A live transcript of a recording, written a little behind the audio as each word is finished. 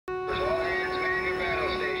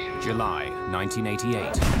July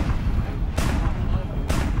 1988.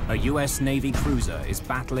 A US Navy cruiser is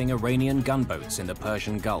battling Iranian gunboats in the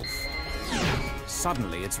Persian Gulf.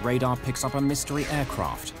 Suddenly, its radar picks up a mystery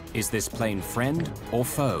aircraft. Is this plane friend or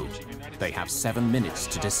foe? They have 7 minutes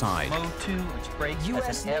to decide.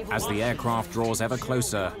 As the aircraft draws ever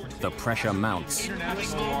closer, the pressure mounts.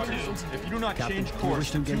 If you do not change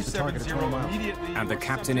course to 270 immediately. And the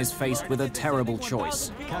captain is faced with a terrible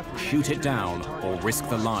choice. Shoot it down or risk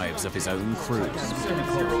the lives of his own crew.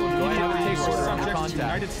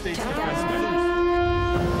 United States Defense.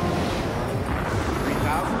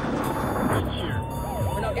 3,000.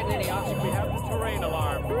 We're not getting any oxygen. We have the terrain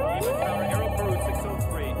alarm. Even tower, Aero Peru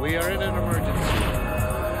 603. We are in an emergency.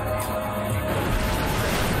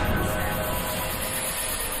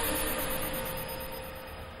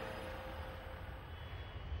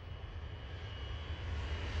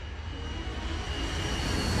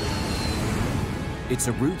 It's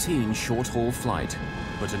a routine short-haul flight,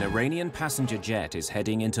 but an Iranian passenger jet is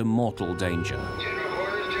heading into mortal danger.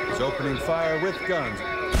 It's opening fire with guns.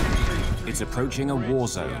 It's approaching a war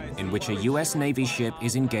zone in which a US Navy ship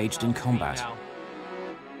is engaged in combat.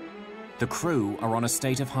 The crew are on a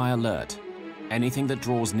state of high alert. Anything that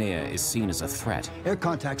draws near is seen as a threat. Air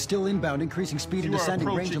contact still inbound, increasing speed and descending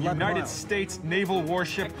range 11 United miles. States naval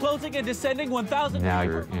warship. Closing and descending 1,000. Now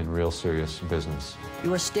you're in real serious business.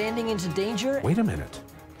 You are standing into danger? Wait a minute.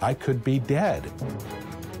 I could be dead.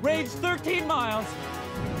 Range 13 miles.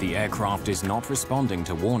 The aircraft is not responding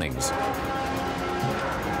to warnings.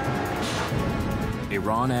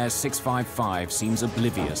 Iran Air 655 seems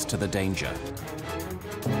oblivious to the danger.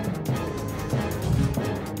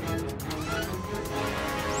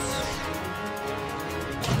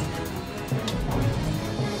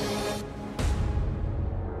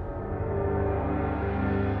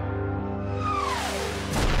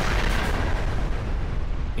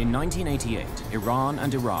 In 1988, Iran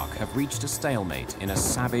and Iraq have reached a stalemate in a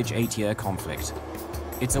savage 8-year conflict.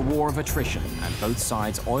 It's a war of attrition, and both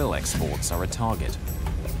sides' oil exports are a target.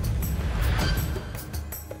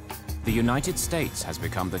 The United States has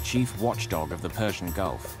become the chief watchdog of the Persian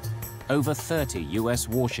Gulf. Over 30 US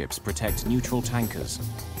warships protect neutral tankers.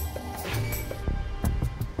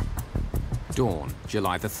 Dawn,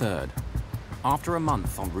 July the 3rd. After a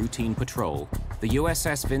month on routine patrol, the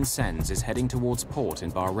USS Vincennes is heading towards port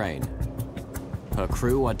in Bahrain. Her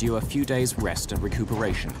crew are due a few days' rest and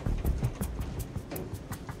recuperation.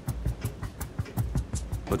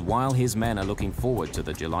 But while his men are looking forward to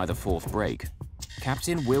the July the 4th break,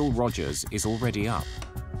 Captain Will Rogers is already up.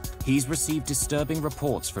 He's received disturbing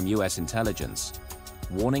reports from US intelligence,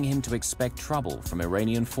 warning him to expect trouble from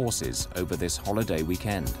Iranian forces over this holiday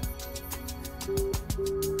weekend.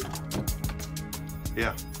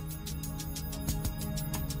 Yeah.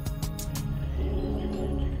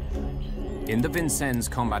 In the Vincennes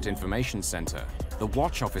Combat Information Center, the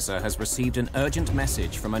watch officer has received an urgent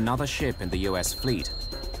message from another ship in the US fleet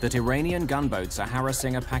that Iranian gunboats are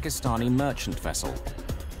harassing a Pakistani merchant vessel.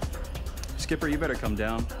 Skipper, you better come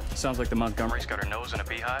down. Sounds like the Montgomery's got her nose in a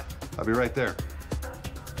beehive. I'll be right there.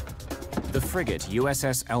 The frigate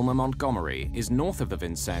USS Elmer Montgomery is north of the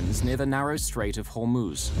Vincennes near the narrow Strait of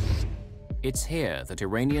Hormuz. It's here that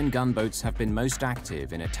Iranian gunboats have been most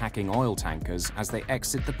active in attacking oil tankers as they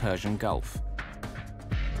exit the Persian Gulf.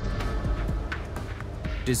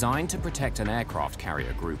 Designed to protect an aircraft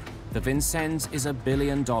carrier group, the Vincennes is a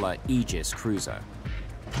billion-dollar Aegis cruiser.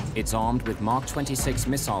 It's armed with Mark 26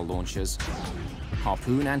 missile launchers,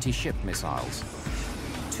 Harpoon anti-ship missiles,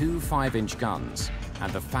 2 5-inch guns,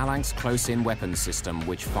 and the Phalanx close-in weapons system,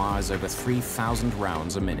 which fires over 3,000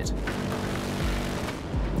 rounds a minute.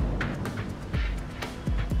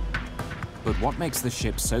 But what makes the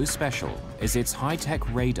ship so special is its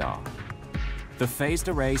high-tech radar. The phased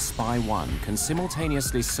array Spy-1 can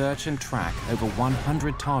simultaneously search and track over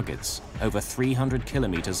 100 targets over 300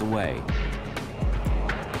 kilometers away.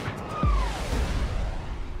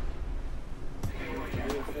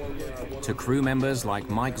 To crew members like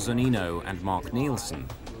Mike Zunino and Mark Nielsen,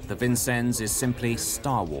 the Vincennes is simply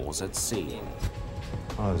Star Wars at sea.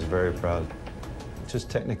 I was very proud. Just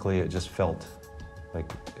technically, it just felt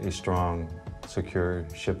like a strong, secure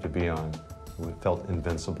ship to be on. It felt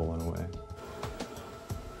invincible in a way.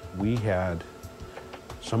 We had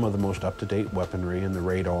some of the most up-to-date weaponry and the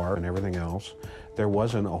radar and everything else. There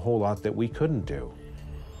wasn't a whole lot that we couldn't do.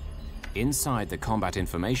 Inside the Combat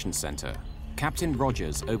Information Center, Captain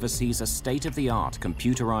Rogers oversees a state-of-the-art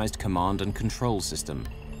computerized command and control system.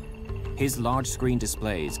 His large-screen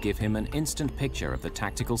displays give him an instant picture of the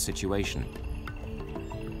tactical situation.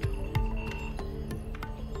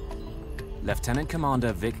 Lieutenant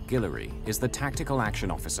Commander Vic Guillory is the tactical action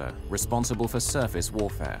officer responsible for surface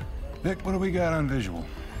warfare. Vic, what do we got on visual?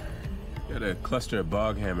 Got a cluster of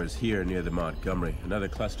bog hammers here near the Montgomery. Another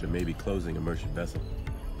cluster may be closing a merchant vessel.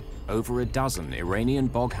 Over a dozen Iranian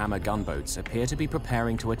bog hammer gunboats appear to be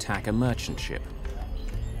preparing to attack a merchant ship.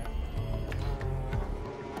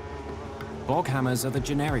 Bog hammers are the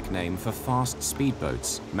generic name for fast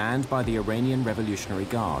speedboats manned by the Iranian Revolutionary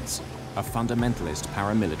Guards, a fundamentalist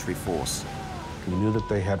paramilitary force. We knew that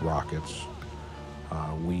they had rockets.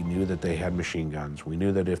 We knew that they had machine guns. We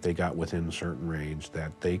knew that if they got within certain range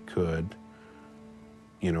that they could,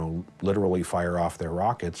 you know, literally fire off their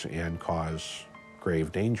rockets and cause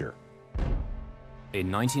grave danger.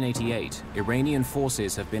 In 1988, Iranian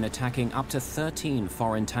forces have been attacking up to 13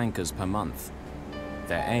 foreign tankers per month.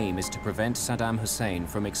 Their aim is to prevent Saddam Hussein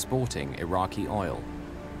from exporting Iraqi oil.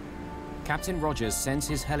 Captain Rogers sends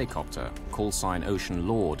his helicopter, call sign Ocean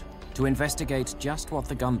Lord, to investigate just what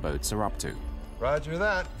the gunboats are up to. Roger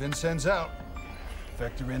that. Vincennes out.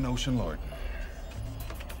 Vector in Ocean Lord.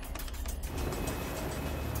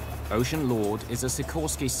 Ocean Lord is a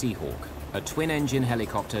Sikorsky Seahawk, a twin-engine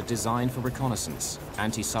helicopter designed for reconnaissance,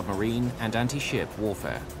 anti-submarine and anti-ship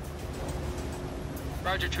warfare.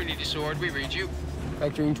 Roger, Trinity Sword, we read you.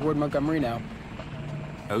 Vectoring toward Montgomery now.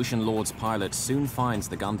 Ocean Lord's pilot soon finds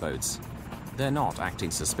the gunboats. They're not acting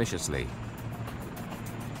suspiciously.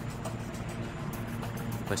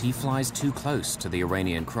 But he flies too close to the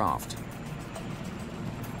Iranian craft.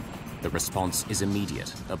 The response is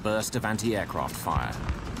immediate, a burst of anti-aircraft fire.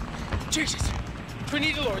 Jesus!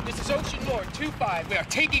 Trinity Lord, this is Ocean Lord 2-5. We are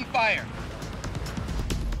taking fire.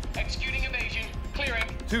 Executing evasion. Clearing.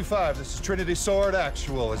 2-5, this is Trinity Sword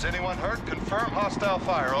Actual. Is anyone hurt? Confirm hostile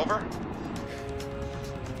fire, over.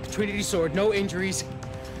 Trinity Sword, no injuries.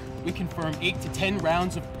 We confirm 8 to 10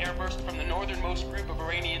 rounds of airburst from the northernmost group of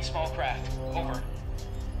Iranian small craft. Over.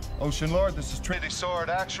 Ocean Lord, this is Trinity Sword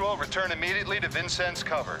Actual. Return immediately to Vincennes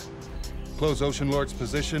cover. Close Ocean Lord's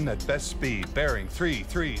position at best speed, bearing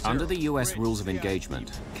 330. Under the U.S. rules of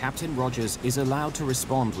engagement, Captain Rogers is allowed to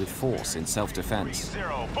respond with force in self-defense.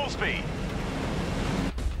 30, full speed.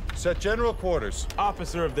 Set general quarters.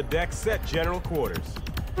 Officer of the deck, set general quarters.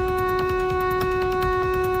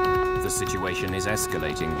 The situation is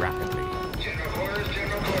escalating rapidly. General quarters,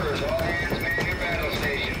 all hands man your battle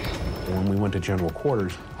stations. When we went to general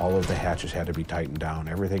quarters, all of the hatches had to be tightened down.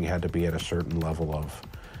 Everything had to be at a certain level of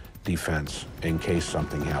defense in case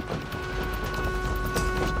something happened.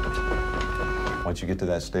 Once you get to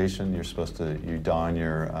that station, you're supposed to, you don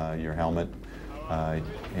your helmet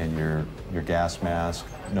and your gas mask.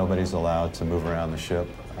 Nobody's allowed to move around the ship.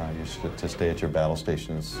 You're to stay at your battle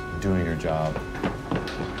stations doing your job.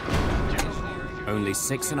 Only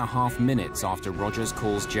 6.5 minutes after Rogers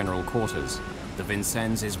calls general quarters, the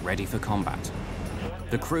Vincennes is ready for combat.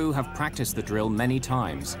 The crew have practiced the drill many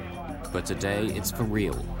times, but today it's for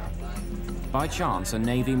real. By chance, a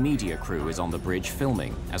Navy media crew is on the bridge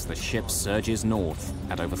filming as the ship surges north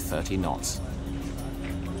at over 30 knots.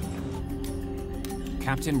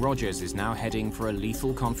 Captain Rogers is now heading for a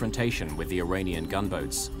lethal confrontation with the Iranian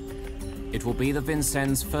gunboats. It will be the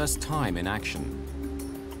Vincennes' first time in action.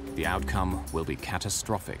 The outcome will be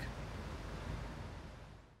catastrophic.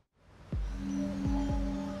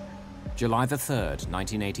 July the 3rd,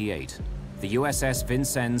 1988. The USS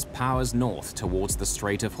Vincennes powers north towards the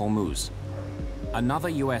Strait of Hormuz. Another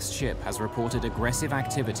US ship has reported aggressive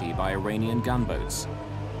activity by Iranian gunboats.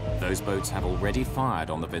 Those boats have already fired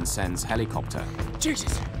on the Vincennes helicopter.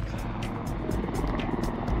 Jesus!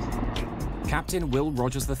 Captain Will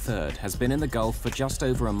Rogers III has been in the Gulf for just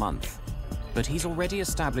over a month, but he's already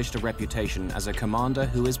established a reputation as a commander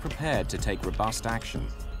who is prepared to take robust action.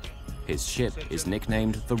 His ship is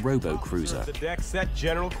nicknamed the Robo-Cruiser. The deck, set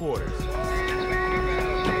general quarters.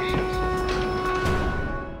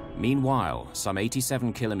 Meanwhile, some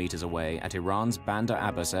 87 kilometers away at Iran's Bandar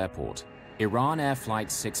Abbas airport, Iran Air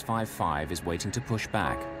Flight 655 is waiting to push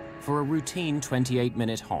back for a routine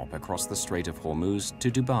 28-minute hop across the Strait of Hormuz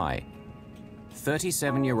to Dubai.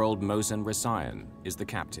 37-year-old Mohsen Rasayan is the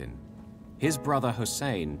captain. His brother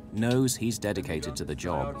Hussein knows he's dedicated to the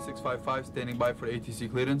job. 655 standing by for ATC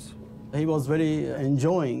clearance. He was very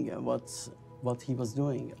enjoying what he was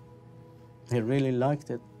doing. He really liked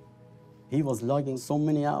it. He was logging so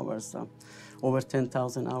many hours, over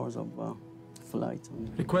 10,000 hours of flight.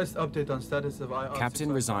 Request update on status of IR. Captain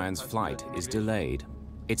Rasayan's flight is delayed.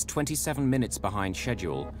 It's 27 minutes behind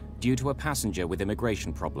schedule due to a passenger with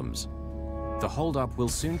immigration problems. The holdup will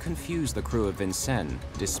soon confuse the crew of Vincennes,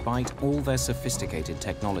 despite all their sophisticated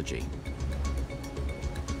technology.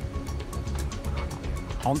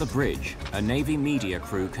 On the bridge, a Navy media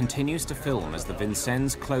crew continues to film as the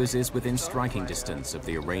Vincennes closes within striking distance of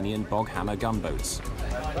the Iranian bog-hammer gunboats.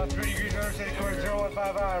 About 3 degrees, River City, course 015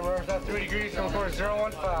 iron. We're about 3 degrees, so course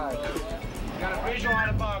 015. Got a visual on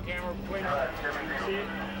a bog hammer between see it?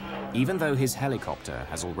 Even though his helicopter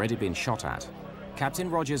has already been shot at, Captain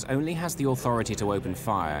Rogers only has the authority to open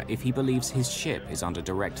fire if he believes his ship is under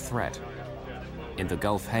direct threat. In the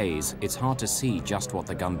Gulf haze, it's hard to see just what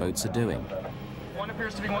the gunboats are doing. One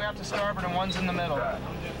appears to be going out to starboard and one's in the middle.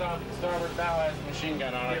 Just on starboard bow has a machine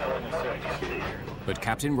gun on it, 46. But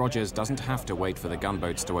Captain Rogers doesn't have to wait for the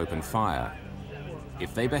gunboats to open fire.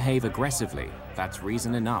 If they behave aggressively, that's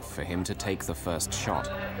reason enough for him to take the first shot.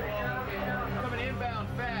 Coming inbound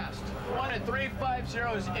fast. 1 at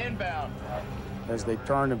 350 is inbound. As they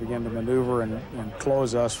turn and begin to maneuver and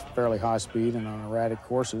close us fairly high speed and on erratic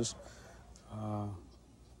courses,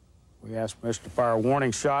 we ask permission to fire a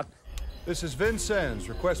warning shot. This is Vincennes.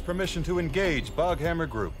 Request permission to engage Boghammer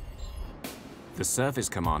Group. The service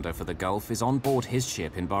commander for the Gulf is on board his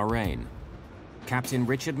ship in Bahrain. Captain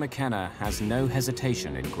Richard McKenna has no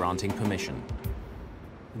hesitation in granting permission.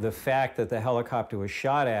 The fact that the helicopter was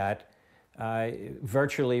shot at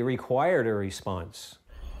virtually required a response.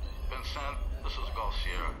 Vincent, this is Gulf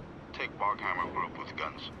Sierra. Take Boghammer Group with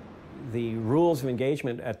guns. The rules of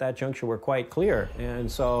engagement at that juncture were quite clear,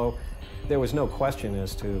 and so there was no question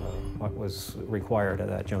as to what was required at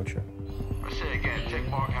that juncture. I say again, take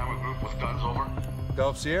Boghammer Group with guns, over.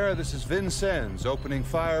 Gulf Sierra, this is Vincennes. Opening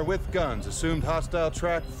fire with guns. Assumed hostile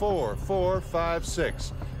track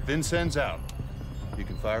 4456. Vincennes out. You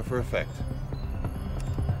can fire for effect.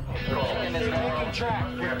 Taking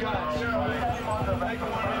track with guns.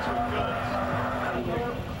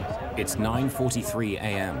 It's 9:43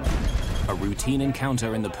 a.m. A routine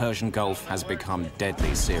encounter in the Persian Gulf has become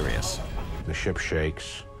deadly serious. The ship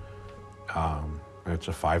shakes. It's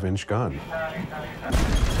a 5-inch gun.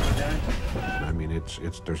 I mean,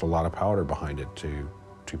 there's a lot of powder behind it to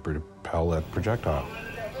propel that projectile.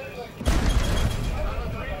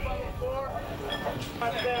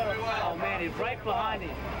 Oh man, he's right behind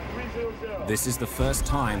him. 300. This is the first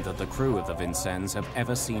time that the crew of the Vincennes have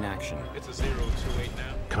ever seen action. It's a 028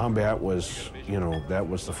 now. Combat was, that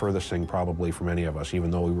was the furthest thing probably from any of us.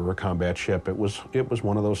 Even though we were a combat ship, it was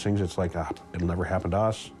one of those things. It's like it'll never happen to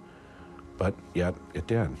us, but yet it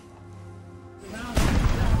did.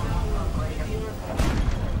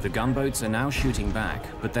 The gunboats are now shooting back,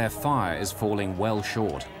 but their fire is falling well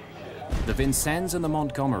short. The Vincennes and the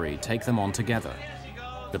Montgomery take them on together.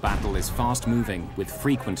 The battle is fast-moving, with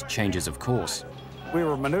frequent changes of course. We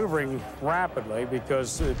were maneuvering rapidly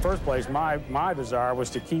because, in the first place, my desire was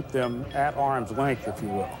to keep them at arm's length, if you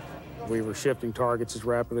will. We were shifting targets as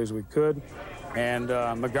rapidly as we could, and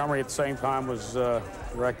Montgomery at the same time was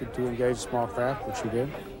directed to engage small craft, which he did.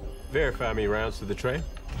 Verify me rounds to the tray.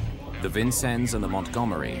 The Vincennes and the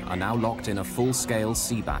Montgomery are now locked in a full-scale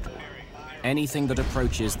sea battle. Anything that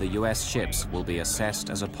approaches the U.S. ships will be assessed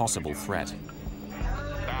as a possible threat.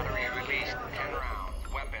 Battery released, 10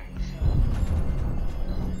 rounds, weapons.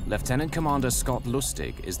 Lieutenant Commander Scott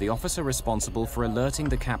Lustig is the officer responsible for alerting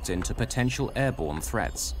the captain to potential airborne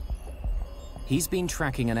threats. He's been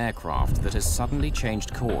tracking an aircraft that has suddenly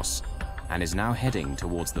changed course and is now heading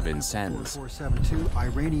towards the Vincennes. 4472,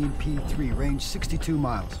 Iranian P3, range 62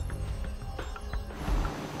 miles.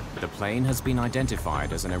 The plane has been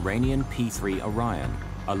identified as an Iranian P3 Orion,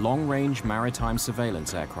 a long-range maritime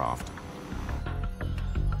surveillance aircraft.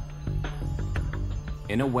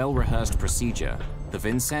 In a well-rehearsed procedure, the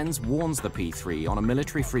Vincennes warns the P3 on a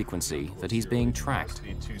military frequency that he's being tracked.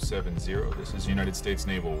 Speed 270, this is United States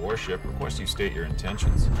Naval warship. Request you state your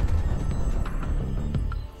intentions.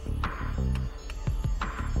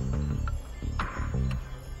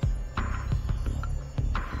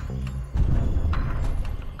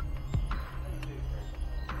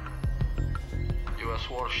 U.S.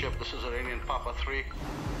 warship, this is Iranian Papa 3.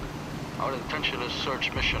 Our intention is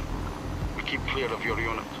search mission. We keep clear of your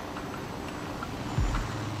unit.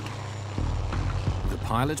 The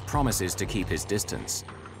pilot promises to keep his distance,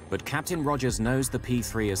 but Captain Rogers knows the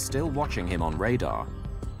P3 is still watching him on radar.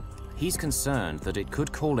 He's concerned that it could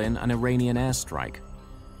call in an Iranian airstrike.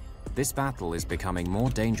 This battle is becoming more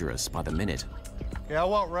dangerous by the minute. Okay, I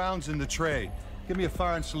want rounds in the tray. Give me a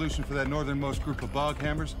firing solution for that northernmost group of bog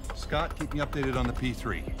hammers. Scott, keep me updated on the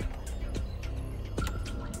P3.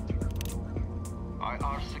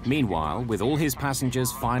 Meanwhile, with all his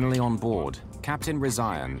passengers finally on board, Captain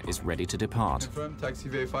Rizayan is ready to depart. Confirm, taxi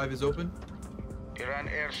V5 is open. Iran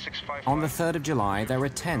Air 655. On the 3rd of July, there are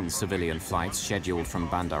 10 civilian flights scheduled from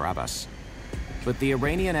Bandar Abbas. But the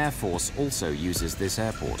Iranian Air Force also uses this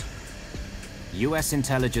airport. US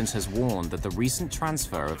intelligence has warned that the recent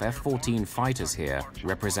transfer of F-14 fighters here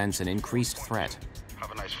represents an increased threat.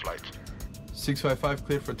 Have a nice flight. 655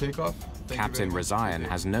 cleared for takeoff. Captain Razayan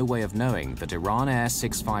has no way of knowing that Iran Air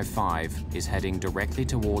 655 is heading directly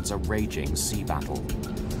towards a raging sea battle.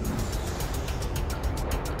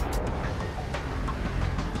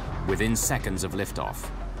 Within seconds of liftoff,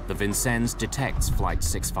 the Vincennes detects Flight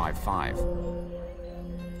 655.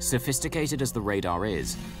 Sophisticated as the radar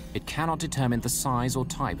is, it cannot determine the size or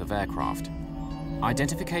type of aircraft.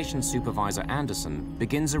 Identification Supervisor Anderson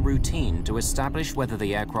begins a routine to establish whether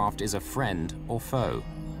the aircraft is a friend or foe.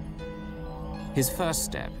 His first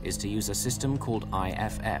step is to use a system called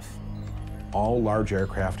IFF. All large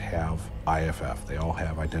aircraft have IFF. They all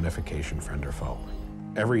have identification friend or foe.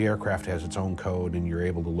 Every aircraft has its own code, and you're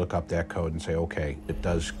able to look up that code and say, okay, it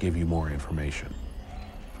does give you more information.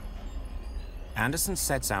 Anderson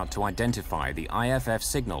sets out to identify the IFF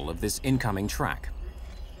signal of this incoming track.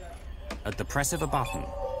 At the press of a button,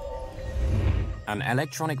 an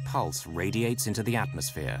electronic pulse radiates into the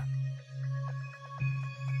atmosphere.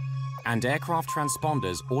 And aircraft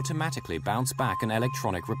transponders automatically bounce back an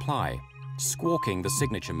electronic reply, squawking the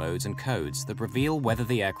signature modes and codes that reveal whether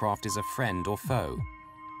the aircraft is a friend or foe.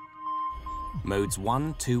 Modes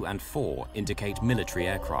 1, 2, and 4 indicate military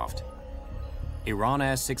aircraft. Iran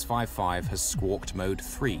Air 655 has squawked Mode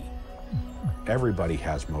 3. Everybody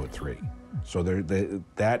has Mode 3. So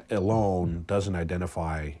that alone doesn't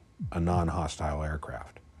identify a non-hostile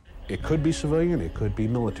aircraft. It could be civilian, it could be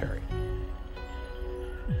military.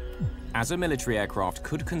 As a military aircraft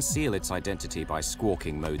could conceal its identity by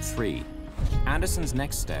squawking Mode 3, Anderson's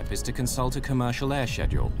next step is to consult a commercial air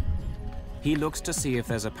schedule. He looks to see if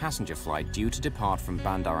there's a passenger flight due to depart from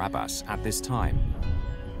Bandar Abbas at this time.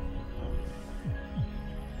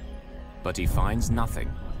 But he finds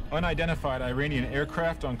nothing. Unidentified Iranian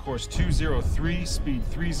aircraft on course 203, speed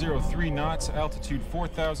 303 knots, altitude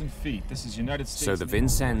 4,000 feet. This is United States. So the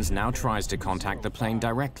Vincennes now tries to contact the plane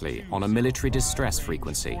directly on a military distress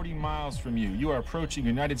frequency. 40 miles from you. You are approaching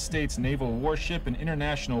United States naval warship in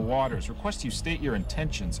international waters. Request you state your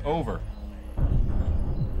intentions. Over.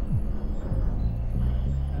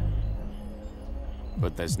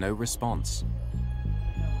 But there's no response.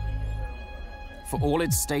 For all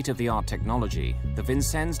its state-of-the-art technology, the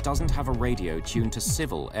Vincennes doesn't have a radio tuned to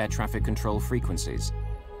civil air traffic control frequencies.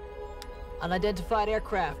 Unidentified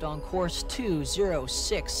aircraft on course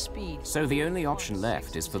 206, speed. So the only option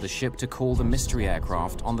left is for the ship to call the mystery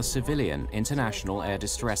aircraft on the civilian international air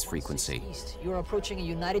distress frequency. You are approaching a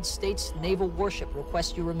United States naval warship.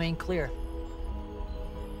 Request you remain clear.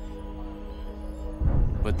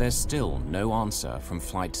 But there's still no answer from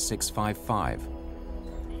Flight 655.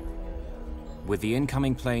 With the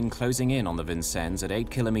incoming plane closing in on the Vincennes at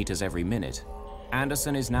 8 kilometers every minute,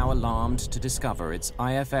 Anderson is now alarmed to discover its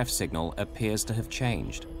IFF signal appears to have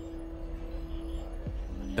changed.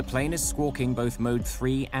 The plane is squawking both Mode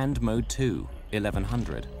 3 and Mode 2,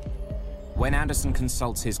 1100. When Anderson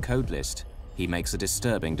consults his code list, he makes a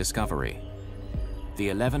disturbing discovery. The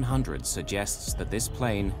 1100 suggests that this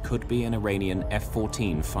plane could be an Iranian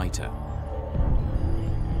F-14 fighter.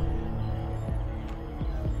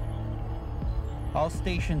 All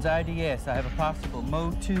stations IDS, I have a possible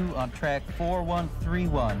Mode 2 on track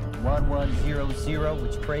 4131, 1100,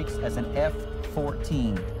 which breaks as an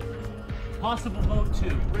F-14. Possible Mode 2,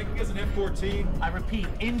 breaking as an F-14. I repeat,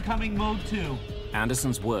 incoming Mode 2.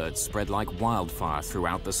 Anderson's words spread like wildfire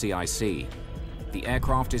throughout the CIC. The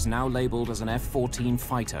aircraft is now labeled as an F-14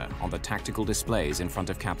 fighter on the tactical displays in front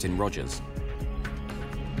of Captain Rogers.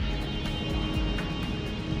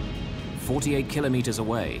 48 kilometers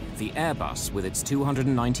away, the Airbus, with its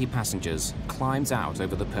 290 passengers, climbs out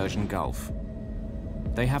over the Persian Gulf.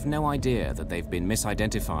 They have no idea that they've been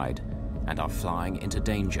misidentified and are flying into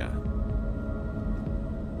danger.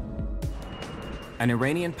 An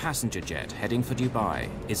Iranian passenger jet heading for Dubai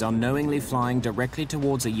is unknowingly flying directly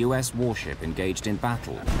towards a US warship engaged in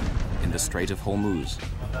battle in the Strait of Hormuz.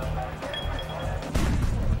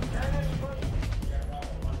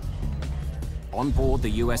 On board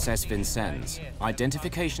the USS Vincennes,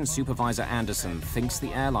 Identification Supervisor Anderson thinks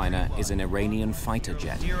the airliner is an Iranian fighter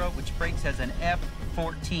jet. Which breaks as an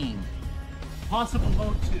F-14. Possible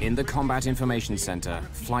Mode 2. In the Combat Information Center,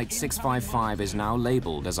 Flight 655 is now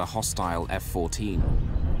labeled as a hostile F-14.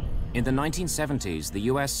 In the 1970s, the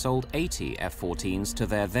US sold 80 F-14s to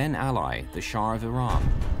their then ally, the Shah of Iran.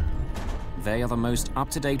 They are the most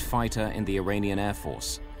up-to-date fighter in the Iranian Air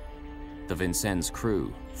Force. The Vincennes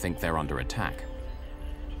crew think they're under attack.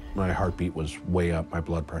 My heartbeat was way up, my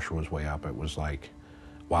blood pressure was way up. It was like,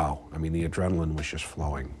 wow. I mean, the adrenaline was just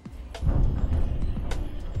flowing.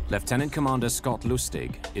 Lieutenant Commander Scott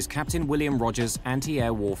Lustig is Captain William Rogers'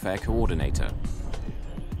 anti-air warfare coordinator.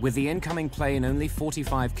 With the incoming plane only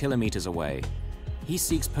 45 kilometers away, he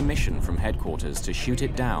seeks permission from headquarters to shoot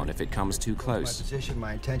it down if it comes too close. My position,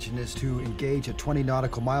 my intention is to engage at 20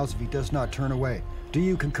 nautical miles if he does not turn away. Do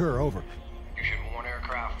you concur? Over. You should warn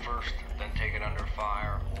aircraft first, then take it under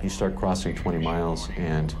fire. You start crossing 20 miles,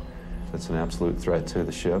 and that's an absolute threat to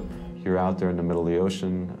the ship. You're out there in the middle of the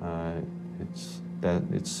ocean.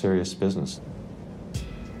 It's serious business.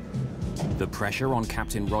 The pressure on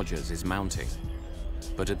Captain Rogers is mounting.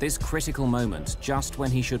 But at this critical moment, just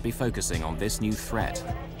when he should be focusing on this new threat,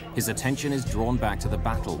 his attention is drawn back to the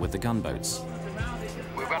battle with the gunboats.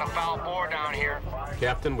 We've got a foul bore down here.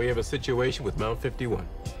 Captain, we have a situation with Mount 51.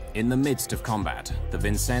 In the midst of combat, the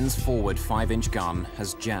Vincennes' forward 5-inch gun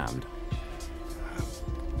has jammed.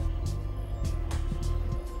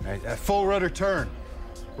 Full rudder turn.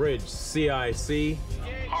 Bridge, CIC.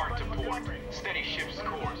 Hard to port. Steady ship's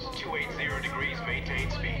course. 280 degrees, maintain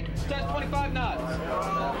speed. Stand 25 knots.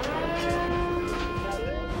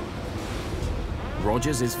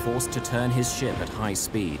 Rogers is forced to turn his ship at high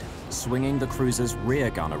speed, swinging the cruiser's rear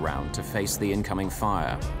gun around to face the incoming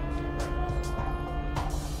fire.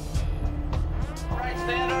 Right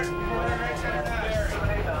standard.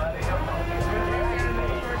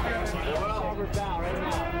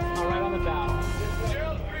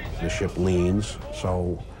 The ship leans,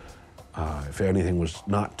 so if anything was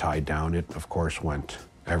not tied down, it of course went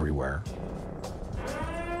everywhere.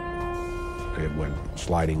 It went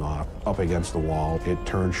sliding off, up against the wall. It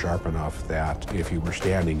turned sharp enough that if you were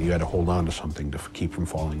standing, you had to hold on to something to keep from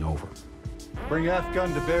falling over. Bring aft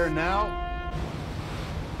gun to bear now.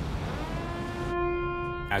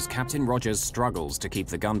 As Captain Rogers struggles to keep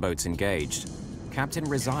the gunboats engaged, Captain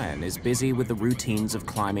Rizayan is busy with the routines of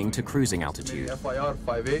climbing to cruising altitude. FIR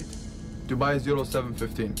 58, Dubai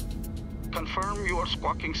 0715. Confirm you are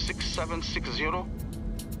squawking 6760.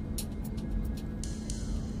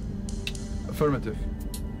 Affirmative.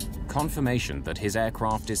 Confirmation that his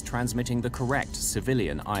aircraft is transmitting the correct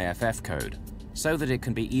civilian IFF code, so that it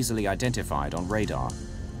can be easily identified on radar.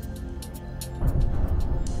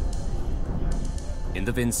 In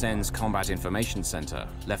the Vincennes Combat Information Center,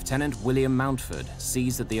 Lieutenant William Mountford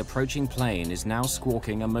sees that the approaching plane is now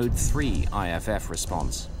squawking a Mode 3 IFF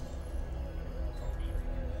response.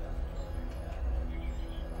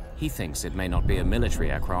 He thinks it may not be a military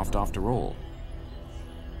aircraft after all.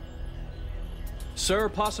 Sir,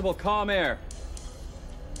 possible calm air.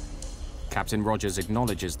 Captain Rogers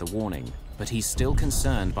acknowledges the warning, but he's still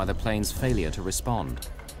concerned by the plane's failure to respond.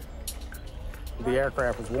 The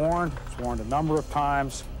aircraft was warned a number of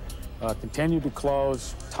times, continued to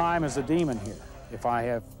close. Time is a demon here. If I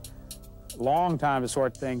have a long time to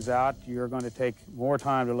sort things out, you're going to take more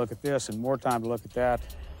time to look at this and more time to look at that.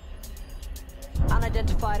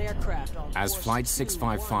 Unidentified aircraft on As Flight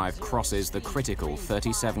 655 crosses the critical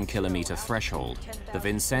 37-kilometer threshold, the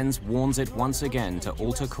Vincennes warns it once again to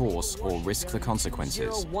alter course or risk the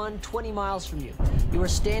consequences. 01, 20 miles from you. You are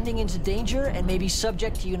standing into danger and may be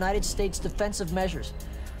subject to United States defensive measures.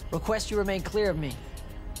 Request you remain clear of me.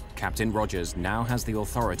 Captain Rogers now has the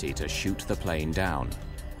authority to shoot the plane down.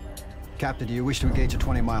 Captain, do you wish to engage at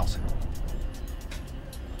 20 miles?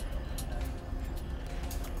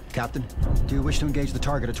 Captain, do you wish to engage the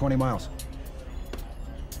target at 20 miles?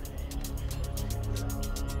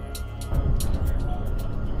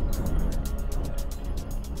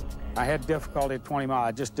 I had difficulty at 20 miles.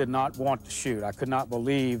 I just did not want to shoot. I could not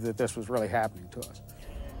believe that this was really happening to us.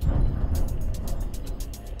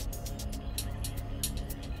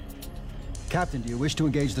 Captain, do you wish to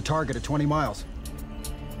engage the target at 20 miles?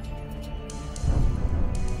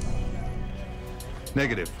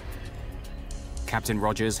 Negative. Captain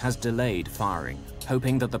Rogers has delayed firing,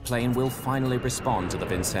 hoping that the plane will finally respond to the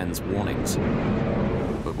Vincennes' warnings.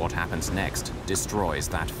 But what happens next destroys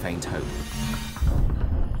that faint hope.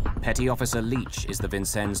 Petty Officer Leach is the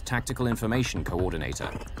Vincennes' tactical information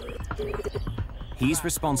coordinator. He's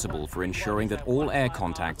responsible for ensuring that all air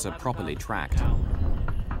contacts are properly tracked.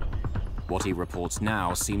 What he reports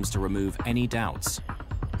now seems to remove any doubts.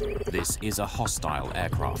 This is a hostile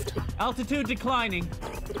aircraft. Altitude declining.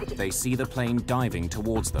 They see the plane diving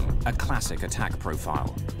towards them, a classic attack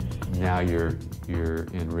profile. Now you're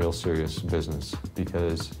in real serious business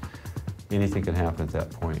because anything can happen at that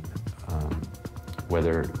point.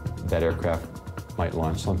 Whether that aircraft might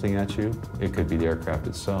launch something at you, it could be the aircraft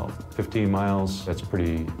itself. 15 miles, that's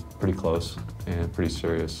pretty close and pretty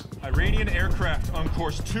serious. Iranian aircraft on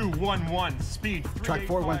course 211, speed Track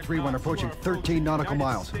 4131 approaching 13 nautical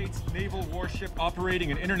miles. United States naval warship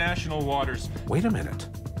operating in international waters. Wait a minute,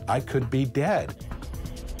 I could be dead.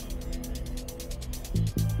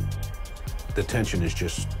 the tension is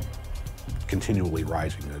just continually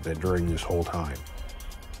rising during this whole time.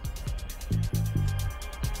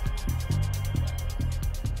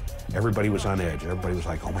 Everybody was on edge. Everybody was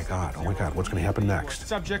like, oh my God, what's going to happen next?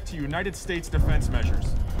 Subject to United States defense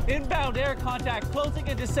measures. Inbound air contact, closing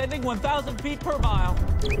and descending 1,000 feet per mile.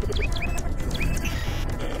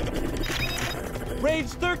 Range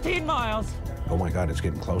 13 miles. Oh my God, it's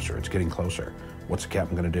getting closer. It's getting closer. What's the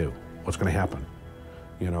captain going to do? What's going to happen?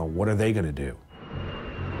 You know, what are they going to do?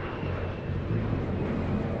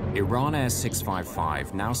 Iran Air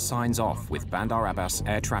 655 now signs off with Bandar Abbas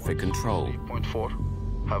Air Traffic Control.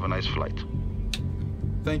 8.4. Have a nice flight.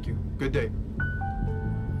 Thank you. Good day.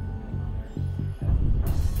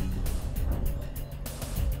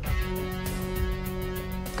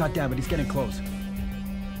 God damn it, he's getting close.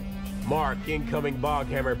 Mark, incoming bog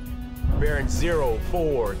hammer, bearing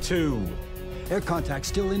 042. Air contact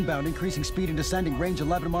still inbound, increasing speed and descending, range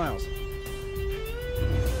 11 miles.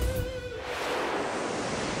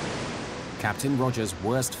 Captain Rogers'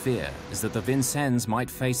 worst fear is that the Vincennes might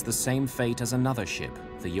face the same fate as another ship,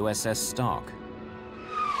 the USS Stark.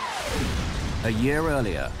 A year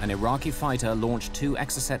earlier, an Iraqi fighter launched 2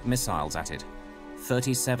 Exocet missiles at it.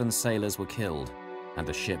 37 sailors were killed, and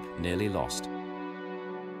the ship nearly lost.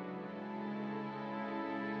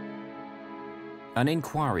 An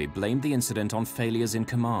inquiry blamed the incident on failures in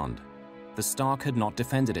command. The Stark had not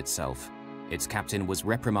defended itself. Its captain was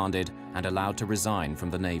reprimanded and allowed to resign from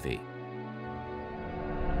the Navy.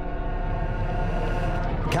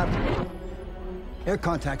 Captain, air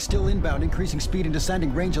contact still inbound, increasing speed and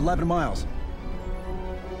descending, range 11 miles.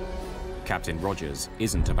 Captain Rogers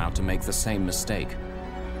isn't about to make the same mistake.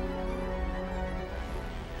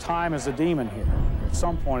 Time is a demon here. At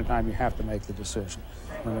some point in time, you have to make the decision.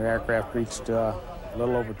 When the aircraft reached a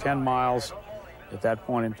little over 10 miles, at that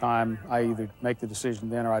point in time, I either make the decision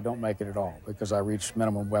then or I don't make it at all, because I reached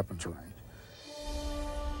minimum weapons range.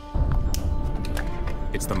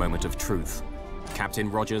 It's the moment of truth.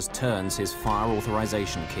 Captain Rogers turns his fire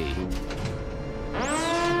authorization key.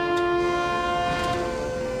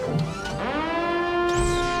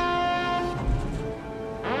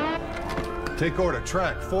 Take order,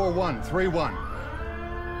 track 4131.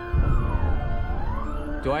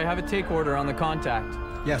 Do I have a take order on the contact?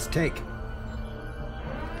 Yes, take.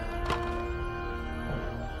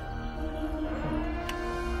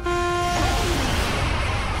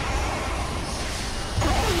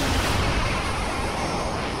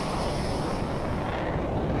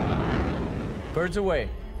 Birds away.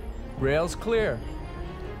 Rails clear.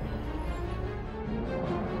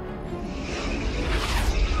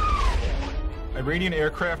 Iranian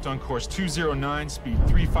aircraft on course 209, speed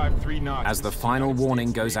 353 knots. As the final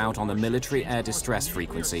warning goes out on the military air distress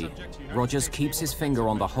frequency, Rogers keeps his finger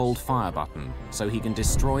on the hold fire button so he can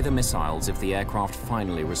destroy the missiles if the aircraft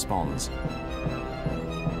finally responds.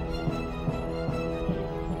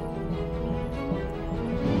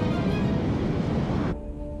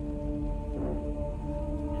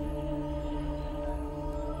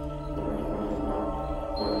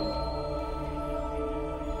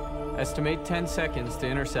 Estimate 10 seconds to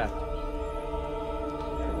intercept.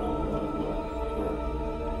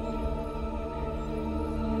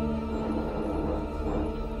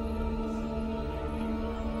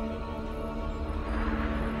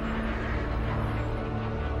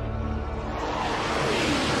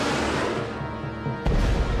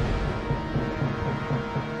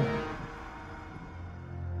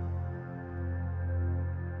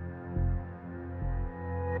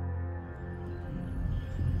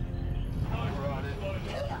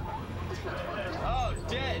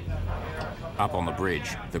 Up on the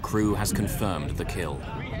bridge, the crew has confirmed the kill.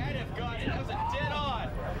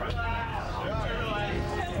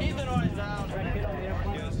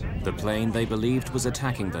 The plane they believed was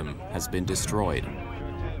attacking them has been destroyed.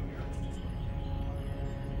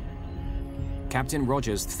 Captain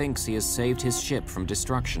Rogers thinks he has saved his ship from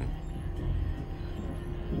destruction.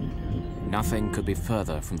 Nothing could be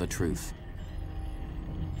further from the truth.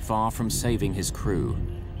 Far from saving his crew,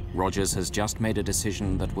 Rogers has just made a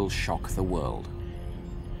decision that will shock the world.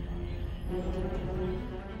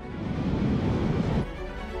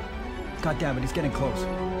 God damn it, he's getting close.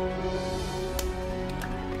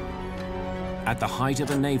 At the height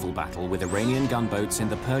of a naval battle with Iranian gunboats in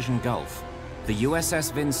the Persian Gulf, the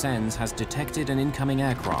USS Vincennes has detected an incoming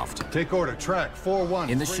aircraft. Take order, track 4131.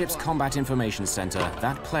 In the ship's combat information center,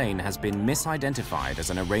 that plane has been misidentified as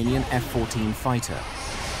an Iranian F-14 fighter.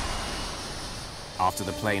 After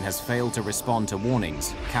the plane has failed to respond to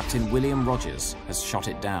warnings, Captain William Rogers has shot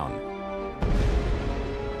it down.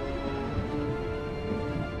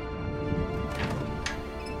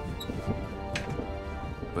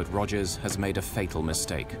 But Rogers has made a fatal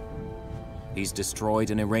mistake. He's destroyed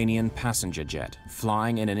an Iranian passenger jet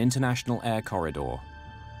flying in an international air corridor.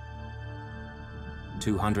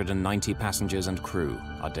 290 passengers and crew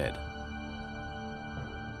are dead.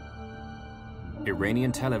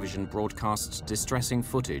 Iranian television broadcasts distressing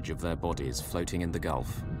footage of their bodies floating in the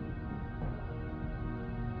Gulf.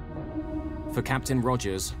 For Captain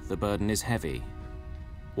Rogers, the burden is heavy.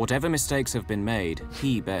 Whatever mistakes have been made,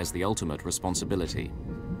 he bears the ultimate responsibility.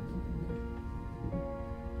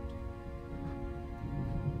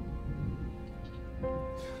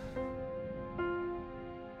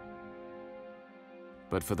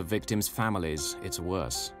 But for the victims' families, it's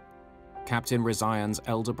worse. Captain Rezaian's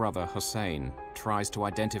elder brother, Hossein, tries to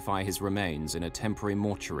identify his remains in a temporary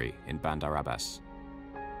mortuary in Bandar Abbas.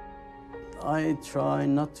 I try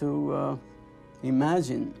not to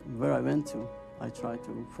imagine where I went to. I try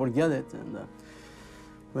to forget it, and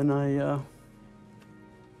when I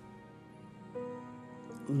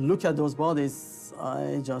look at those bodies,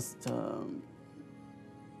 I just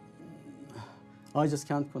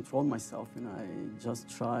can't control myself, and I just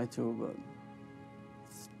try to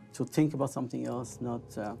think about something else, not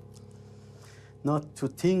to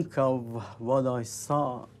think of what I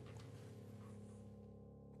saw.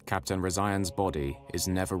 Captain Rezaian's body is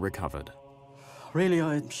never recovered. Really,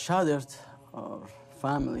 I'm shattered. Our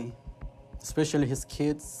family, especially his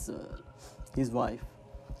kids, his wife,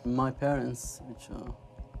 my parents, which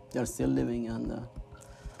they're still living, and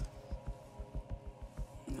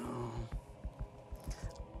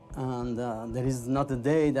there is not a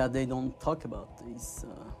day that they don't talk about this,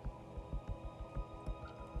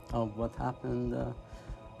 of what happened,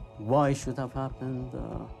 why it should have happened.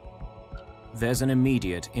 There's an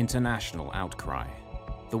immediate international outcry.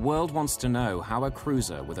 The world wants to know how a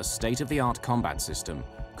cruiser with a state-of-the-art combat system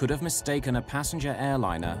could have mistaken a passenger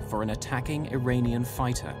airliner for an attacking Iranian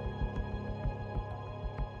fighter.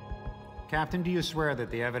 Captain, do you swear that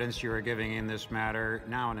the evidence you are giving in this matter,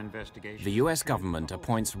 now an investigation... The US government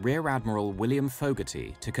appoints Rear Admiral William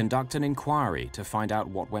Fogarty to conduct an inquiry to find out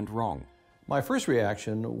what went wrong. My first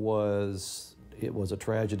reaction was, it was a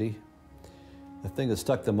tragedy. The thing that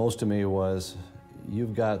stuck the most to me was,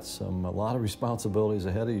 you've got a lot of responsibilities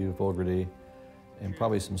ahead of you, Fogarty, and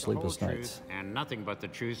probably some sleepless nights. And nothing but the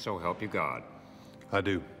truth, so help you God. I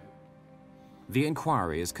do. The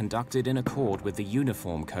inquiry is conducted in accord with the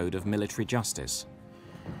Uniform Code of Military Justice.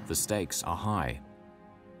 The stakes are high.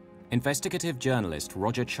 Investigative journalist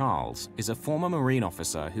Roger Charles is a former Marine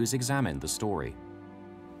officer who's examined the story.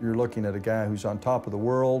 You're looking at a guy who's on top of the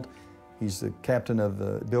world. He's the captain of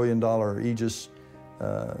the billion-dollar Aegis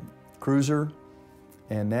cruiser,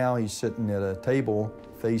 and now he's sitting at a table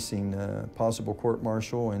facing possible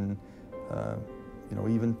court-martial and,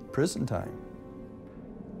 even prison time.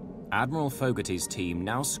 Admiral Fogarty's team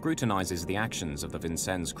now scrutinizes the actions of the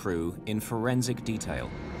Vincennes crew in forensic detail.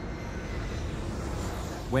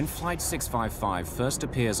 When Flight 655 first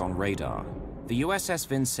appears on radar, the USS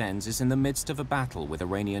Vincennes is in the midst of a battle with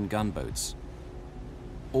Iranian gunboats.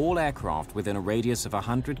 All aircraft within a radius of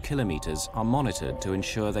 100 kilometers are monitored to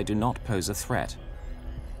ensure they do not pose a threat.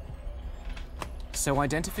 So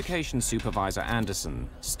Identification Supervisor Anderson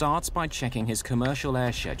starts by checking his commercial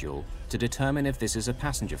air schedule to determine if this is a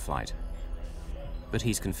passenger flight. But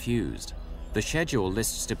he's confused. The schedule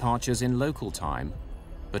lists departures in local time,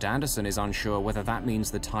 but Anderson is unsure whether that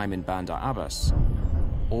means the time in Bandar Abbas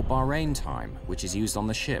or Bahrain time, which is used on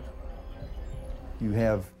the ship. You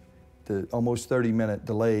have the almost 30-minute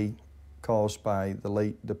delay caused by the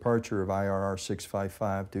late departure of IRR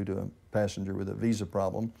 655 due to a passenger with a visa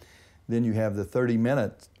problem. Then you have the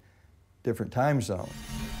 30-minute different time zone.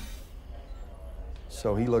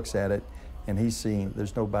 So he looks at it and he's seeing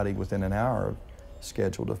there's nobody within an hour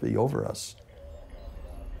scheduled to be over us.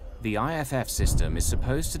 The IFF system is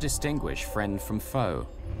supposed to distinguish friend from foe.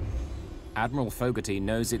 Admiral Fogarty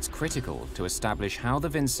knows it's critical to establish how the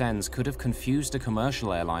Vincennes could have confused a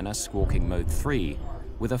commercial airliner squawking Mode 3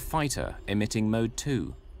 with a fighter emitting Mode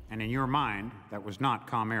 2. And in your mind, that was not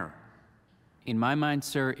COM error? In my mind,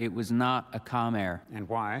 sir, it was not a COM error. And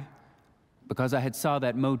why? Because I had saw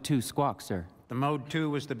that Mode 2 squawk, sir. The Mode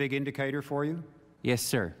 2 was the big indicator for you? Yes,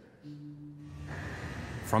 sir.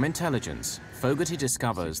 From intelligence, Fogarty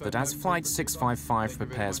discovers that as Flight 655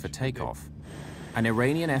 prepares for takeoff, an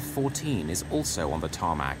Iranian F-14 is also on the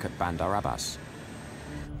tarmac at Bandar Abbas.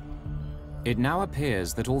 It now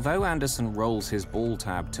appears that although Anderson rolls his ball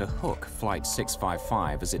tab to hook Flight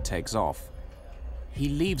 655 as it takes off, he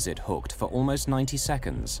leaves it hooked for almost 90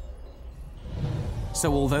 seconds.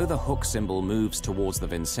 So although the hook symbol moves towards the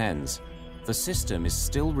Vincennes, the system is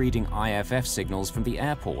still reading IFF signals from the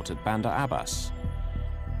airport at Bandar Abbas.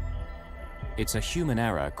 It's a human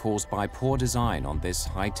error caused by poor design on this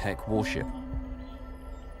high-tech warship.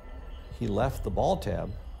 He left the ball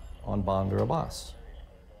tab on Blunder Abbas.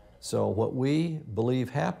 So what we believe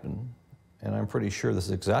happened, and I'm pretty sure this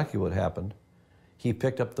is exactly what happened, he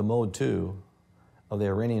picked up the Mode 2 of the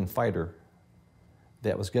Iranian fighter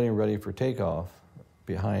that was getting ready for takeoff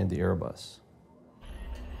behind the Airbus.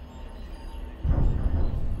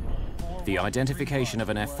 The identification of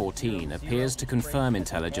an F-14 appears to confirm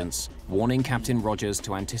intelligence, warning Captain Rogers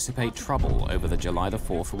to anticipate trouble over the July the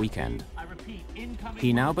 4th weekend.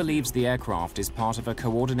 He now believes the aircraft is part of a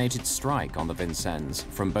coordinated strike on the Vincennes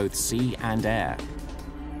from both sea and air.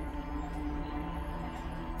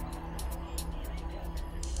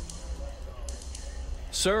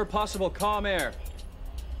 Sir, possible calm air.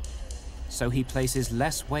 So he places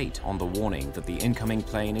less weight on the warning that the incoming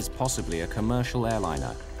plane is possibly a commercial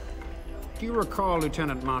airliner. Do you recall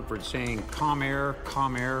Lieutenant Montfort saying, calm air,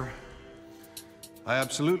 calm air? I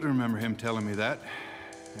absolutely remember him telling me that,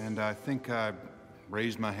 and I think I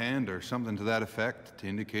raised my hand or something to that effect to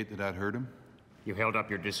indicate that I'd heard him. You held up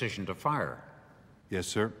your decision to fire. Yes,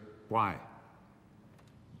 sir. Why?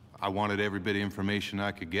 I wanted every bit of information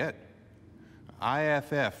I could get.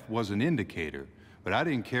 IFF was an indicator, but I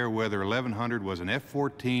didn't care whether 1100 was an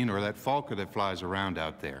F-14 or that Falker that flies around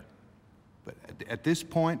out there. But at this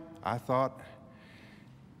point, I thought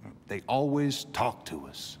they always talk to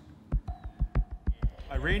us.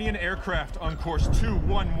 Iranian aircraft on course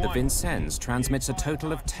 211. The Vincennes transmits a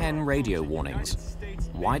total of 10 radio warnings.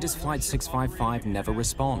 Why does Flight 655 never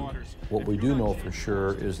respond? What we do know for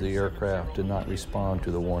sure is the aircraft did not respond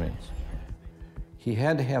to the warnings. He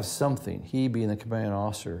had to have something, he being the commanding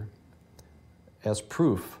officer, as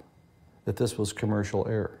proof that this was commercial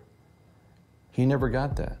air. He never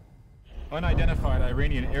got that. Unidentified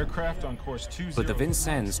Iranian aircraft on course 20. But the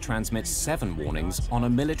Vincennes transmits 7 warnings on a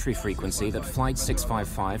military frequency that Flight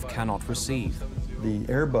 655 cannot receive. The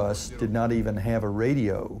Airbus did not even have a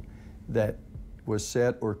radio that was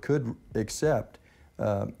set or could accept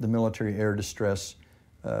the military air distress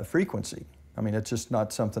frequency. I mean, it's just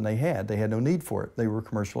not something they had. They had no need for it. They were a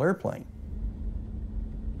commercial airplane.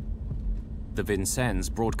 The Vincennes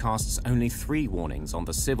broadcasts only 3 warnings on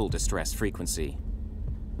the civil distress frequency.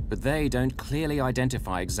 But they don't clearly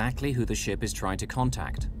identify exactly who the ship is trying to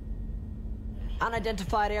contact.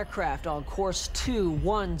 Unidentified aircraft on course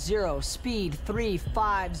 210, speed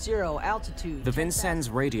 350, altitude. The Vincennes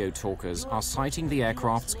radio talkers are citing the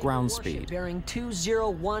aircraft's ground speed. Bearing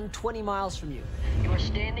 201, 20 miles from you. You are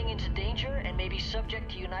standing into danger and may be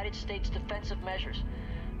subject to United States defensive measures.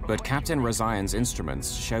 But Captain Razayan's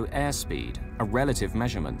instruments show airspeed, a relative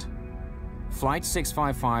measurement. Flight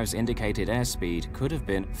 655's indicated airspeed could have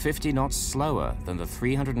been 50 knots slower than the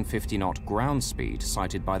 350-knot ground speed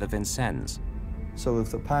cited by the Vincennes. So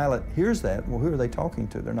if the pilot hears that, well, who are they talking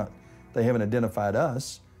to? They haven't identified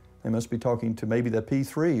us. They must be talking to maybe the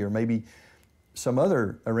P-3 or maybe some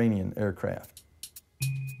other Iranian aircraft.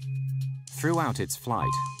 Throughout its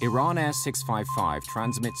flight, Iran Air 655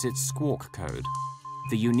 transmits its squawk code,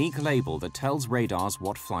 the unique label that tells radars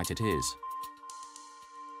what flight it is.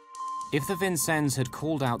 If the Vincennes had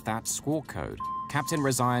called out that squawk code, Captain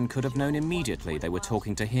Razayan could have known immediately they were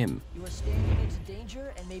talking to him.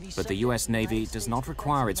 But the US Navy does not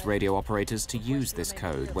require its radio operators to use this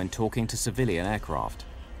code when talking to civilian aircraft.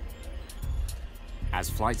 As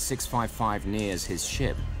Flight 655 nears his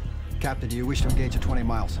ship, Captain, do you wish to engage at 20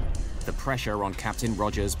 miles? The pressure on Captain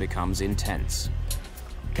Rogers becomes intense.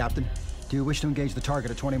 Captain, do you wish to engage the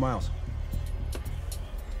target at 20 miles?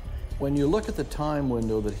 When you look at the time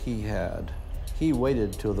window that he had, he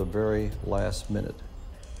waited till the very last minute.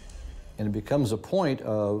 And it becomes a point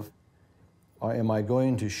of, am I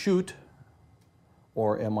going to shoot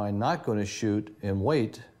or am I not going to shoot and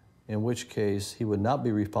wait, in which case he would not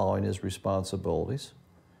be following his responsibilities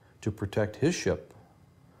to protect his ship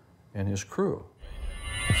and his crew.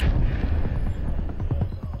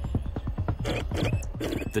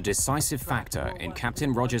 The decisive factor in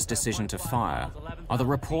Captain Rogers' decision to fire are the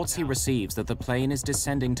reports he receives that the plane is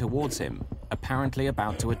descending towards him, apparently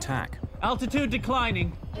about to attack. Altitude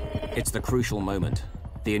declining. It's the crucial moment.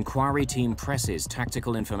 The inquiry team presses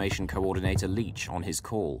Tactical Information Coordinator Leach on his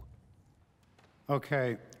call.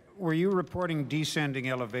 Okay, were you reporting descending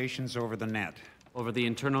elevations over the net? Over the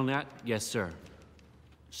internal net? Yes, sir.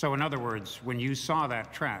 So in other words, when you saw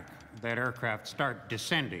that track, that aircraft start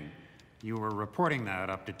descending, you were reporting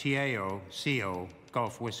that up to TAO, CO,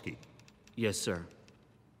 Gulf Whiskey? Yes, sir.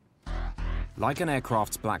 Like an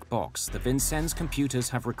aircraft's black box, the Vincennes computers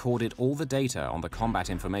have recorded all the data on the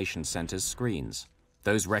Combat Information Center's screens.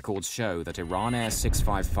 Those records show that Iran Air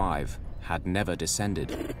 655 had never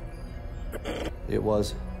descended. It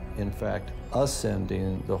was, in fact,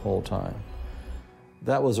 ascending the whole time.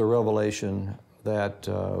 That was a revelation that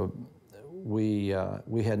we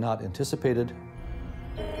had not anticipated.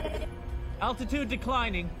 Altitude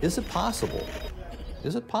declining. Is it possible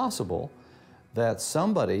that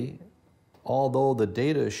somebody, although the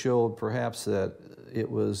data showed perhaps that it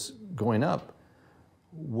was going up,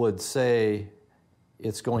 would say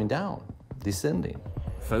it's going down, descending?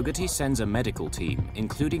 Fogarty sends a medical team,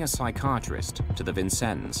 including a psychiatrist, to the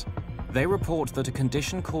Vincennes. They report that a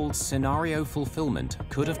condition called scenario fulfillment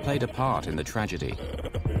could have played a part in the tragedy.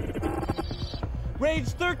 Range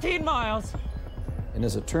 13 miles. And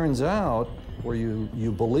as it turns out, where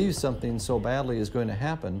you believe something so badly is going to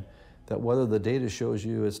happen, that whether the data shows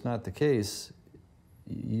you it's not the case,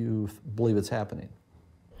 you believe it's happening.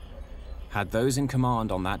 Had those in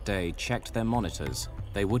command on that day checked their monitors,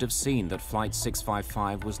 they would have seen that Flight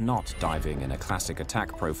 655 was not diving in a classic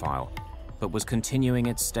attack profile, but was continuing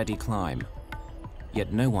its steady climb.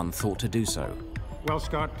 Yet no one thought to do so. Well,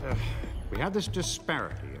 Scott, we have this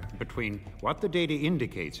disparity between what the data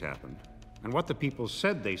indicates happened and what the people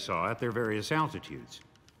said they saw at their various altitudes.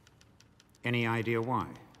 Any idea why?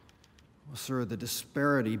 Well, sir, the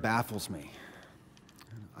disparity baffles me.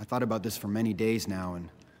 I thought about this for many days now, and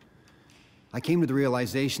I came to the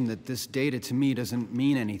realization that this data to me doesn't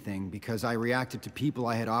mean anything because I reacted to people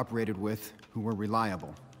I had operated with who were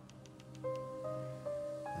reliable.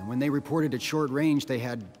 And when they reported at short range, they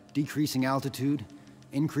had decreasing altitude,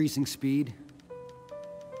 increasing speed.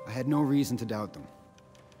 I had no reason to doubt them.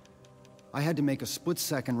 I had to make a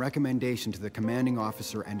split-second recommendation to the commanding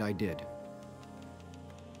officer, and I did.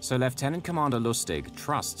 So Lieutenant Commander Lustig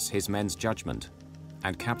trusts his men's judgment,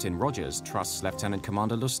 and Captain Rogers trusts Lieutenant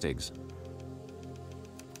Commander Lustig's.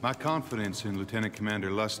 My confidence in Lieutenant Commander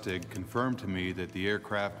Lustig confirmed to me that the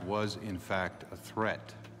aircraft was, in fact, a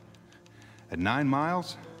threat. At 9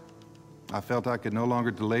 miles, I felt I could no longer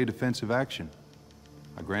delay defensive action.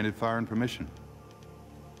 I granted firing permission.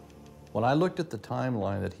 When I looked at the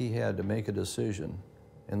timeline that he had to make a decision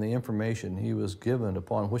and the information he was given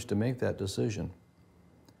upon which to make that decision,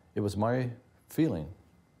 it was my feeling,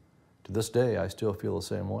 to this day I still feel the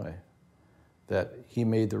same way, that he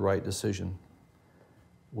made the right decision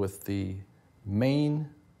with the main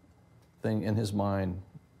thing in his mind: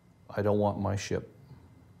 I don't want my ship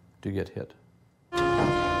to get hit.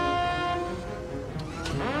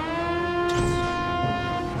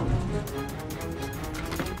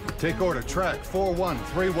 Take order, track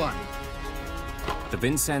 4131. The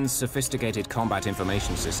Vincennes' sophisticated combat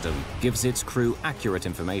information system gives its crew accurate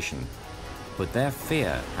information, but their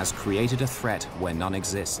fear has created a threat where none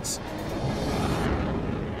exists.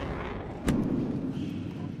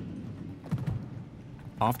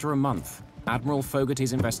 After a month, Admiral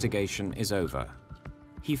Fogarty's investigation is over.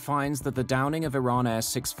 He finds that the downing of Iran Air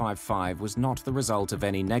 655 was not the result of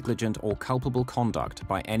any negligent or culpable conduct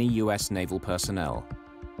by any US naval personnel.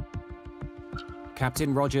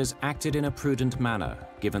 Captain Rogers acted in a prudent manner,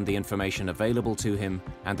 given the information available to him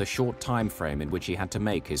and the short time frame in which he had to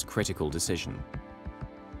make his critical decision.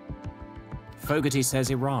 Fogarty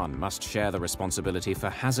says Iran must share the responsibility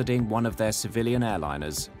for hazarding one of their civilian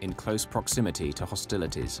airliners in close proximity to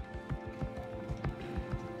hostilities.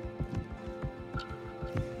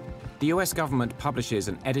 The US government publishes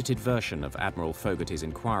an edited version of Admiral Fogarty's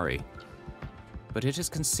inquiry, but it has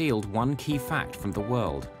concealed one key fact from the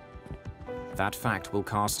world. That fact will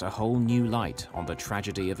cast a whole new light on the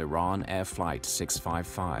tragedy of Iran Air Flight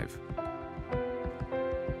 655.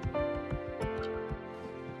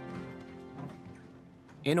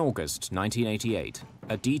 In August 1988,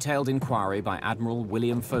 a detailed inquiry by Admiral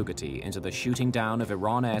William Fogarty into the shooting down of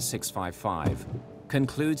Iran Air 655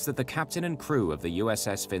 concludes that the captain and crew of the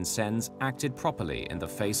USS Vincennes acted properly in the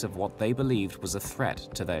face of what they believed was a threat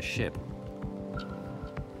to their ship.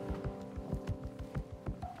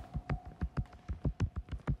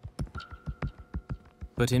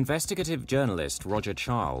 But investigative journalist Roger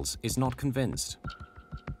Charles is not convinced.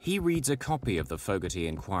 He reads a copy of the Fogarty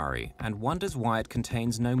inquiry and wonders why it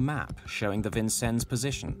contains no map showing the Vincennes'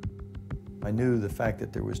 position. I knew the fact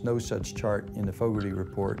that there was no such chart in the Fogarty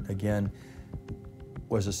report, again,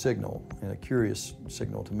 was a signal, and a curious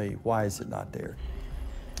signal to me. Why is it not there?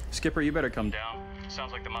 Skipper, you better come down.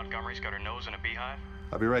 Sounds like the Montgomery's got her nose in a beehive.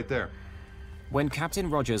 I'll be right there. When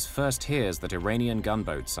Captain Rogers first hears that Iranian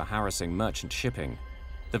gunboats are harassing merchant shipping,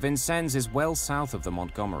 the Vincennes is well south of the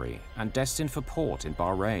Montgomery and destined for port in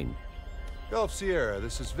Bahrain. Gulf Sierra,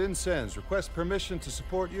 this is Vincennes. Request permission to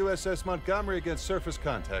support USS Montgomery against surface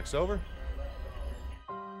contacts. Over.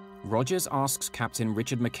 Rogers asks Captain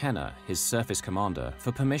Richard McKenna, his surface commander,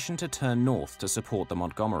 for permission to turn north to support the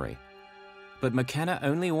Montgomery. But McKenna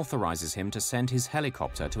only authorizes him to send his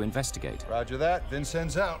helicopter to investigate. Roger that.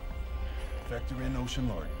 Vincennes out. Vector in, Ocean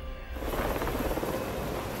Lord.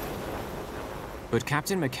 But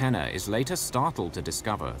Captain McKenna is later startled to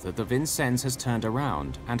discover that the Vincennes has turned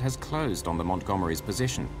around and has closed on the Montgomery's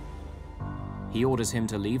position. He orders him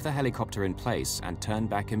to leave the helicopter in place and turn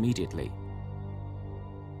back immediately.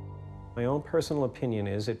 My own personal opinion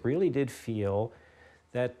is it really did feel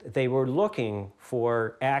that they were looking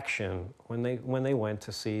for action when they went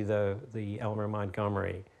to see the Elmer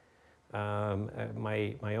Montgomery.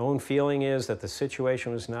 My own feeling is that the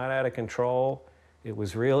situation was not out of control. It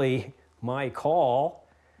was really my call,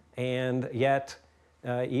 and yet,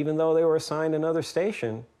 even though they were assigned another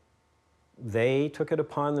station, they took it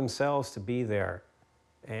upon themselves to be there.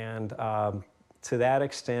 And to that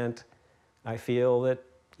extent, I feel that,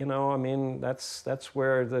 you know, I mean, that's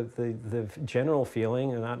where the general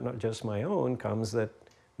feeling, and not just my own, comes that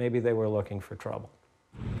maybe they were looking for trouble.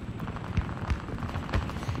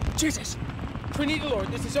 Jesus! Trinity Lord,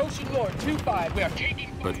 this is Ocean Lord 2-5. We are taking...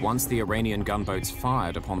 But once the Iranian gunboats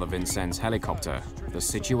fired upon the Vincennes helicopter, the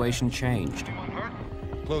situation changed.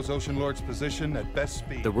 Close Ocean Lord's position at best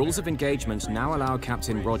speed. The rules of engagement now allow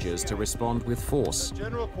Captain Rogers to respond with force.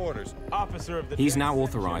 General quarters. Officer of the... He's now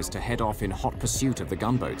authorized to head off in hot pursuit of the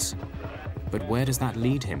gunboats. But where does that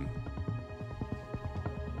lead him?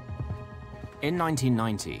 In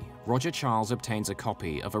 1990, Roger Charles obtains a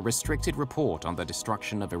copy of a restricted report on the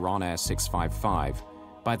destruction of Iran Air 655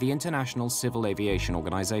 by the International Civil Aviation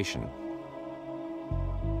Organization.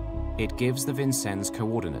 It gives the Vincennes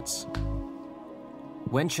coordinates.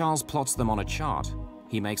 When Charles plots them on a chart,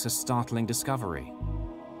 he makes a startling discovery.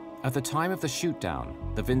 At the time of the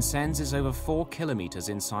shootdown, the Vincennes is over 4 kilometers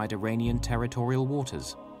inside Iranian territorial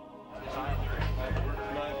waters.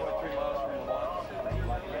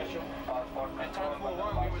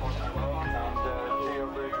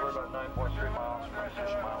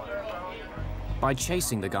 By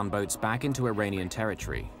chasing the gunboats back into Iranian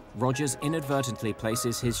territory, Rogers inadvertently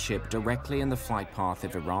places his ship directly in the flight path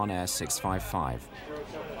of Iran Air 655.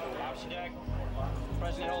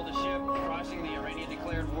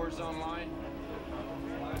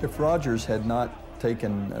 If Rogers had not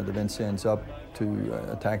taken the Vincennes up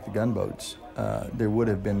to attack the gunboats, there would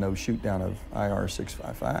have been no shoot down of IR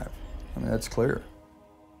 655. I mean, that's clear.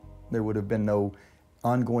 There would have been no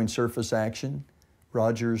ongoing surface action.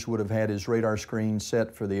 Rogers would have had his radar screen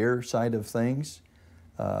set for the air side of things.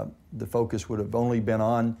 The focus would have only been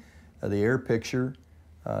on the air picture.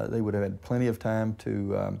 They would have had plenty of time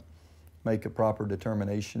to make a proper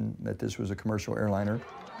determination that this was a commercial airliner.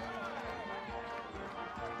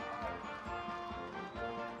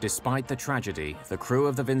 Despite the tragedy, the crew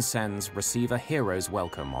of the Vincennes receive a hero's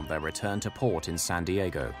welcome on their return to port in San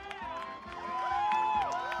Diego.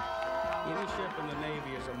 Any ship in the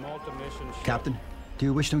Navy is a multi-mission ship. Captain, do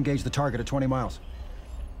you wish to engage the target at 20 miles?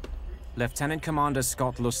 Lieutenant Commander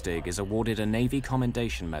Scott Lustig is awarded a Navy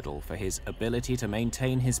Commendation Medal for his ability to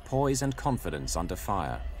maintain his poise and confidence under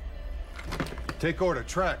fire. Take order,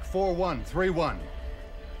 track 4131.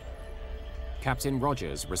 Captain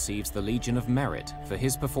Rogers receives the Legion of Merit for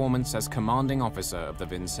his performance as commanding officer of the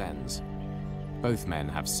Vincennes. Both men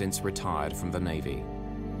have since retired from the Navy.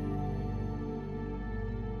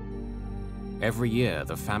 Every year,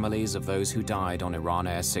 the families of those who died on Iran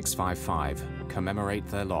Air 655 commemorate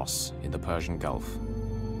their loss in the Persian Gulf.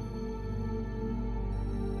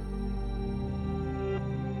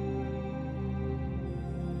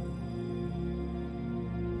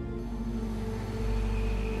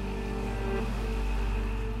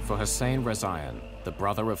 For Hussein Rezaian, the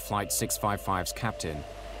brother of Flight 655's captain,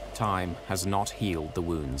 time has not healed the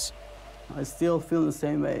wounds. I still feel the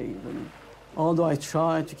same way. Although I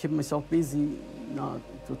try to keep myself busy, not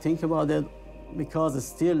to think about it, because it's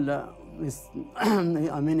still,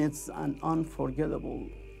 I mean, it's an unforgettable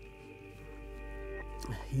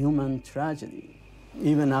human tragedy.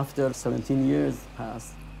 Even after 17 years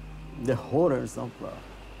passed, the horrors of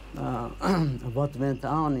what went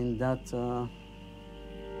on in that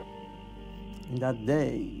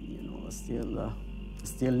day, you know,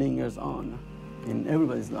 still lingers on in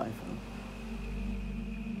everybody's life.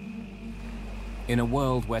 In a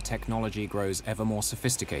world where technology grows ever more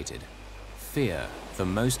sophisticated, fear, the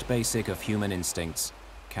most basic of human instincts,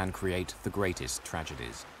 can create the greatest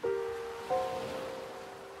tragedies.